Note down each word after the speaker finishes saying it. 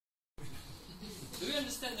Do you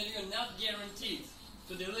understand that you're not guaranteed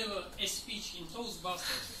to deliver a speech in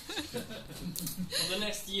Toastbusters for the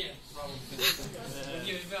next year, probably, with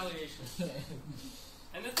your evaluation?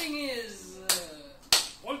 And the thing is,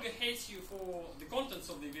 Olga hates you for the contents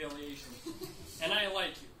of the evaluation, and I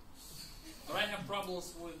like you. But I have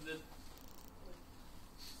problems with the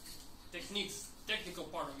technical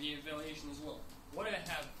part of the evaluation as well. What do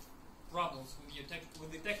I have problems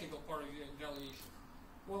with the technical part of your evaluation?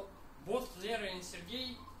 Well, both Lera and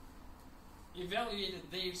Sergey evaluated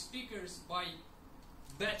their speakers by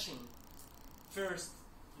batching first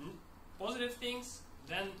positive things,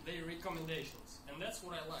 then their recommendations. And that's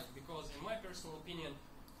what I like, because in my personal opinion,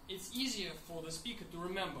 it's easier for the speaker to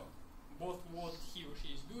remember both what he or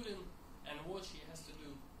she is good in and what she has to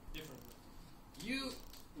do differently. You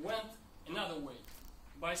went another way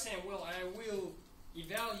by saying, well, I will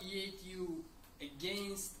evaluate you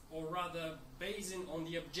against, or rather basing on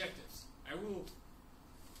the objectives. I will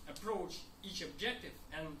approach each objective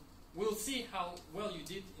and we'll see how well you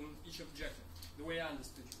did in each objective, the way I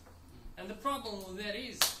understood you. And the problem with that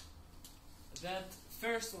is that,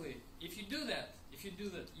 firstly, if you do that,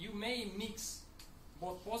 you may mix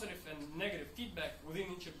both positive and negative feedback within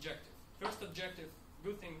each objective. First objective,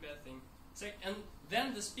 good thing, bad thing. And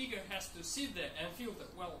then the speaker has to sit there and filter,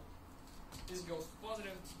 well, this goes to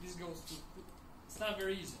positive, this goes to... It's not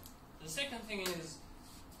very easy. The second thing is,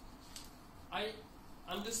 I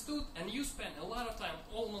understood, and you spent a lot of time,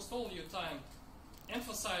 almost all your time,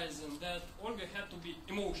 emphasizing that Olga had to be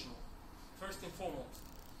emotional, first and foremost.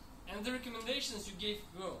 And the recommendations you gave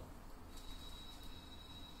were,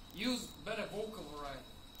 use better vocal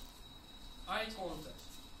variety, eye contact,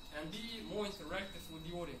 and be more interactive with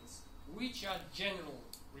the audience, which are general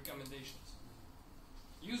recommendations.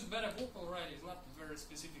 Use better vocal variety is not a very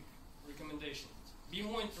specific recommendation. Be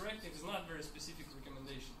more interactive is not a very specific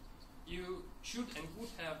recommendation. You should and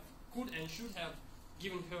could and should have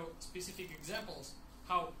given her specific examples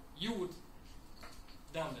how you would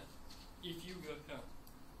done that if you were her.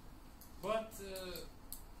 But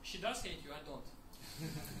she does hate you, I don't.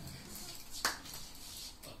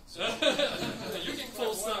 You can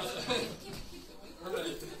call some.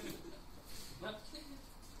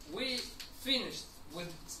 We finished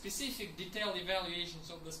with specific detailed evaluations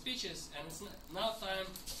of the speeches, and it's now time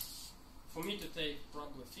for me to take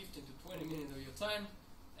probably 15 to 20 minutes of your time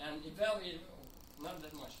and evaluate, not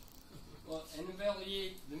that much, well, and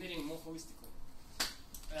evaluate the meeting more holistically.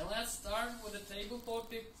 And let's start with the table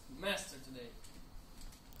topic master today.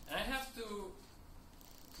 And I have to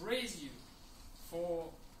praise you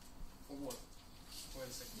for what? Wait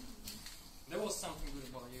a second. There was something good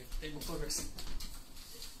about your table topics.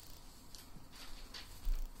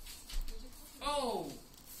 Oh,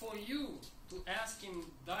 for you to asking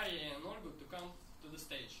Daria and Olga to come to the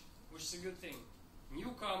stage, which is a good thing.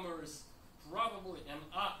 Newcomers probably and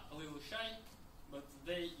are a little shy, but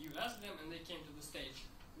you asked them and they came to the stage,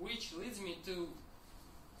 which leads me to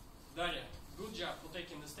Daria. Good job for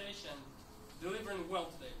taking the stage and delivering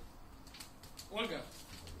well today. Olga,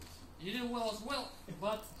 you did well as well,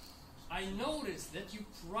 but I noticed that you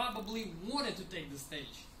probably wanted to take the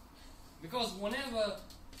stage, because whenever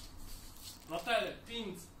Natalia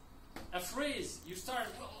pinned a phrase, you start,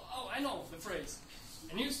 well, oh, I know the phrase,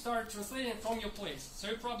 and you start translating from your place. So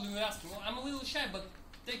you probably will ask me, well, I'm a little shy, but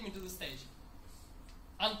take me to the stage.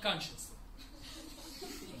 Unconsciously.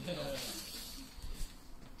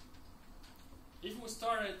 If we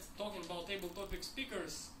started talking about table topic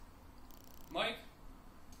speakers, Mike,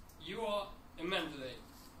 you are a man today.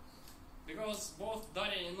 Because both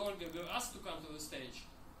Daria and Olga were asked to come to the stage,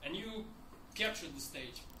 and you captured the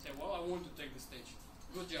stage. Say, well, I want to take the stage.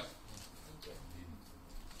 Good job.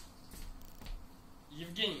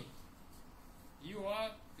 Evgeny, you are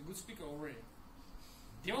a good speaker already.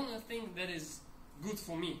 The only thing that is good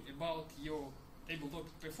for me about your table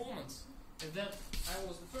topic performance is that I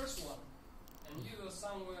was the first one, and you were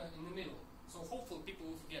somewhere in the middle. So hopefully people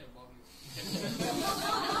will forget about you.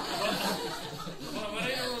 but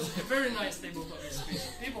it was a very nice table topic speech.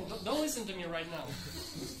 People, don't listen to me right now.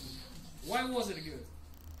 Why was it good?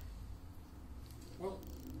 Well,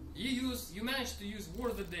 you managed to use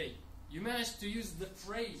word of the day. You managed to use the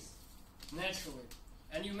phrase naturally.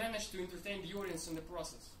 And you managed to entertain the audience in the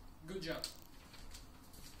process. Good job.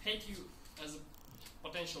 Hate you as a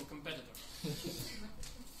potential competitor.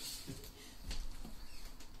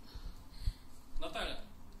 Natalia,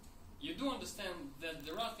 you do understand that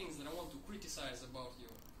there are things that I want to criticize about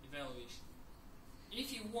your evaluation.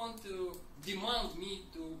 If you want to demand me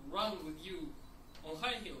to run with you on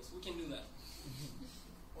high heels, we can do that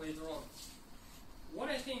later on. What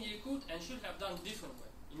I think you could and should have done differently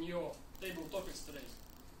in your table topics today.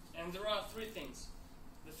 And there are three things.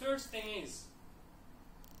 The first thing is,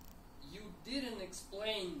 you didn't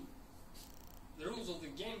explain the rules of the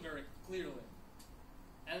game very clearly.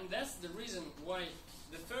 And that's the reason why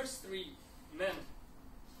the first three men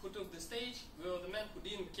who took the stage were the men who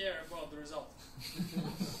didn't care about the result.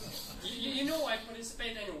 you know I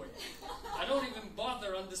participate anyway. I don't even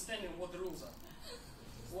bother understanding what the rules are.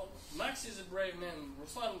 Well, Max is a brave man,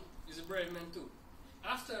 Ruslan is a brave man too.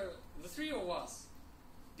 After the three of us,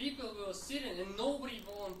 people were sitting and nobody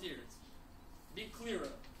volunteered. Be clearer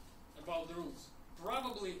about the rules.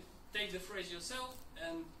 Probably take the phrase yourself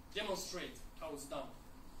and demonstrate how it's done.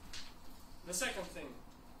 The second thing,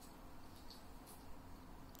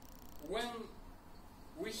 when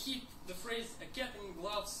we hit the phrase "a cat in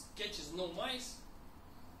gloves catches no mice,"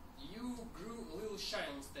 you grew a little shy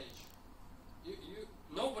on stage.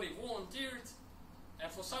 Nobody volunteered,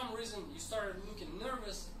 and for some reason you started looking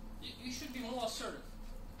nervous. You should be more assertive.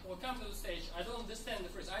 Well, come to the stage. I don't understand the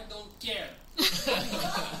phrase. I don't care.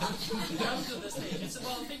 Come to the stage. It's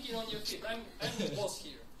about thinking on your feet. I'm the boss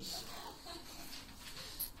here.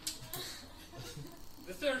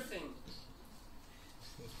 The third thing.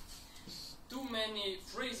 Too many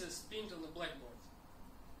phrases pinned on the blackboard.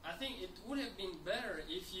 I think it would have been better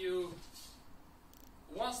if you,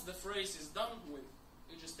 once the phrase is done with,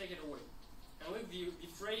 you just take it away and leave the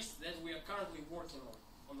phrase that we are currently working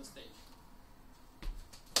on the stage.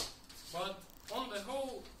 But on the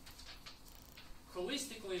whole,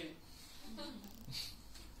 holistically,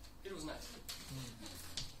 it was nice.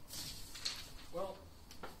 Well,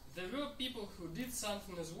 there were people who did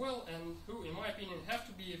something as well and who, in my opinion, have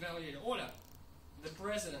to be evaluated. Ola, the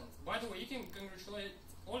president. By the way, you can congratulate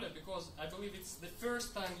Ola because I believe it's the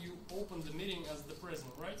first time you opened the meeting as the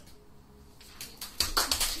president, right?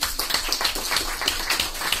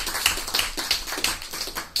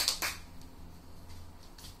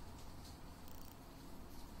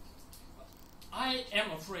 I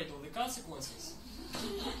am afraid of the consequences.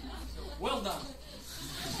 So, well done.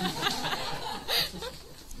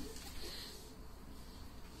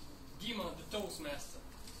 Dima, the Toastmaster.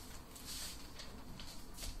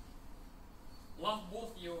 Love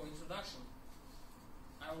both your introduction.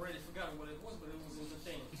 I already forgot what it was, but it was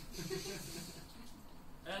entertaining.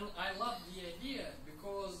 And I love the idea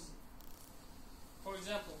because, for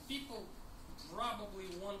example, people probably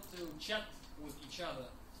want to chat with each other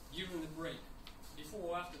during the break, before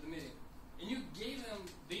or after the meeting. And you gave them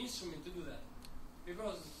the instrument to do that.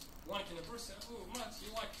 Because one can approach and say, "Oh, Max,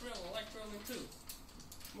 you like traveling, I like traveling too."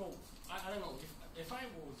 Well, I don't know, if I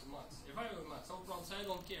was Max, I would probably say, "I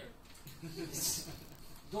don't care."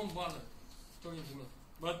 Don't bother talking to me.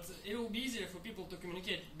 But it will be easier for people to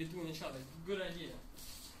communicate between each other. Good idea.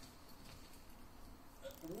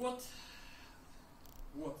 What?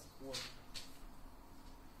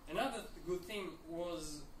 Another good thing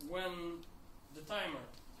was when the timer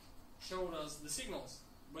showed us the signals,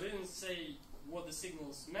 but didn't say what the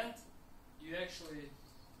signals meant. You actually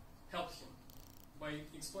helped him by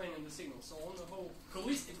explaining the signals. So on the whole,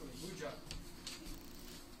 holistically, good job.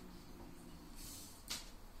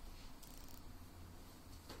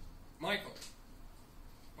 Michael,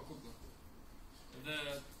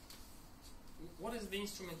 what is the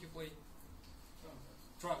instrument you play?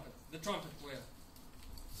 Trumpet. The trumpet player.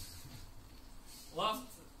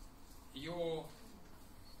 Loved your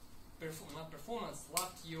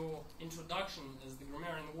loved your introduction as the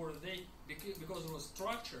grammarian word of the day because it was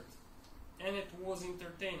structured and it was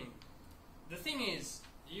entertaining. The thing is,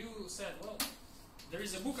 you said, well, there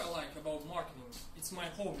is a book I like about marketing. It's my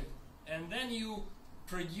hobby. And then you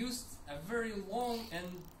produced a very long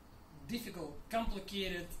and difficult,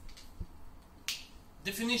 complicated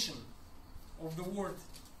definition of the word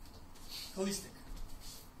holistic.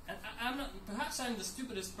 And perhaps I'm the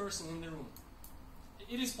stupidest person in the room.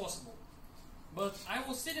 It is possible. But I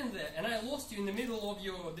was sitting there and I lost you in the middle of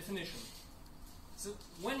your definition. So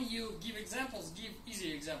when you give examples, give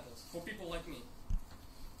easy examples for people like me.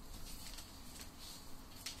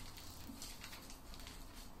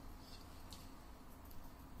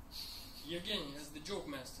 Evgeny as the joke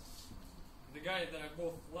master. The guy that I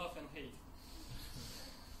both love and hate.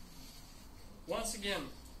 Once again,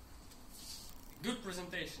 good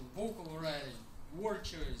presentation, vocal variety, word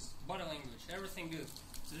choice, body language, everything good.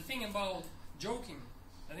 So the thing about joking,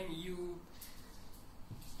 I think you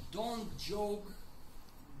don't joke,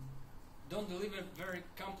 don't deliver very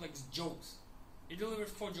complex jokes. You delivered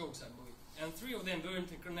 4 jokes, I believe, and 3 of them were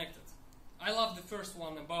interconnected. I love the first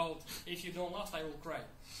one about if you don't laugh, I will cry.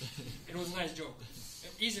 It was a nice joke.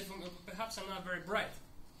 Easy for me. Perhaps I'm not very bright.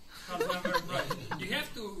 Heart's not very bright. You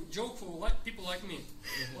have to joke for people like me.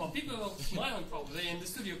 Well, people will smile probably in the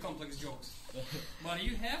studio complex jokes. But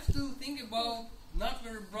you have to think about not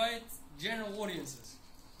very bright general audiences,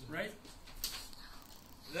 right?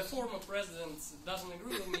 The former president doesn't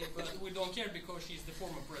agree with me, but we don't care because she's the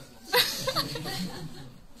former president.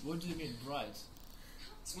 What do you mean bright?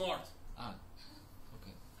 Smart. Ah,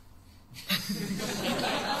 okay.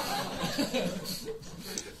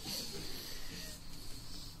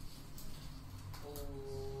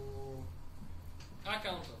 Oh,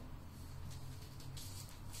 accountant.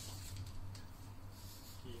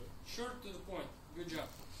 Short to the point. Good job.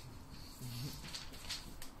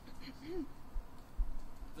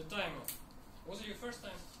 The timer. Was it your first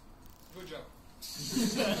time? Good job.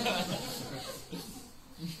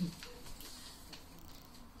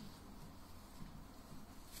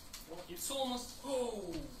 Well, it's almost.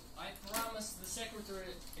 Oh, I promised the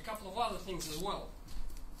secretary a couple of other things as well.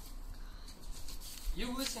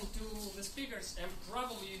 You listen to the speakers, and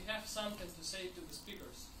probably you have something to say to the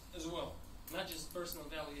speakers as well, not just personal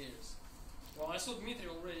evaluators. Well, I saw Dmitry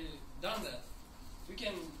already done that. You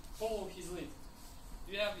can follow his lead.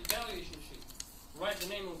 You have evaluation sheet. Write the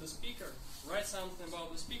name of the speaker, write something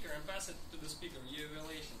about the speaker, and pass it to the speaker, your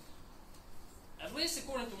evaluation. At least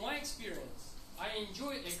according to my experience, I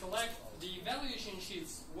enjoy collect the evaluation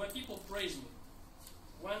sheets where people praise me.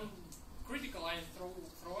 When critical, I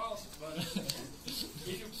throw out, but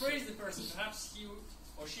if you praise the person, perhaps he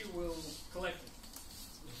or she will collect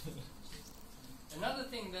it. Another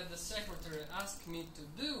thing that the secretary asked me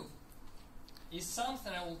to do is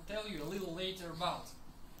something I will tell you a little later about.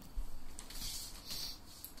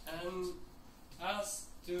 And as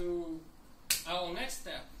to our next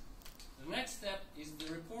step, the next step is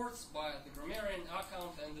the reports by the grammarian,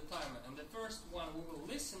 account, and the timer. And the first one we will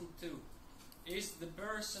listen to is the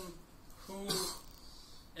person who,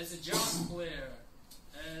 as a jazz player,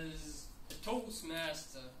 as a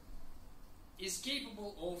toastmaster, is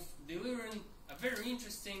capable of delivering a very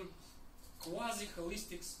interesting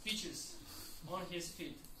quasi-holistic speeches on his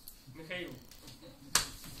feet. Mikhail.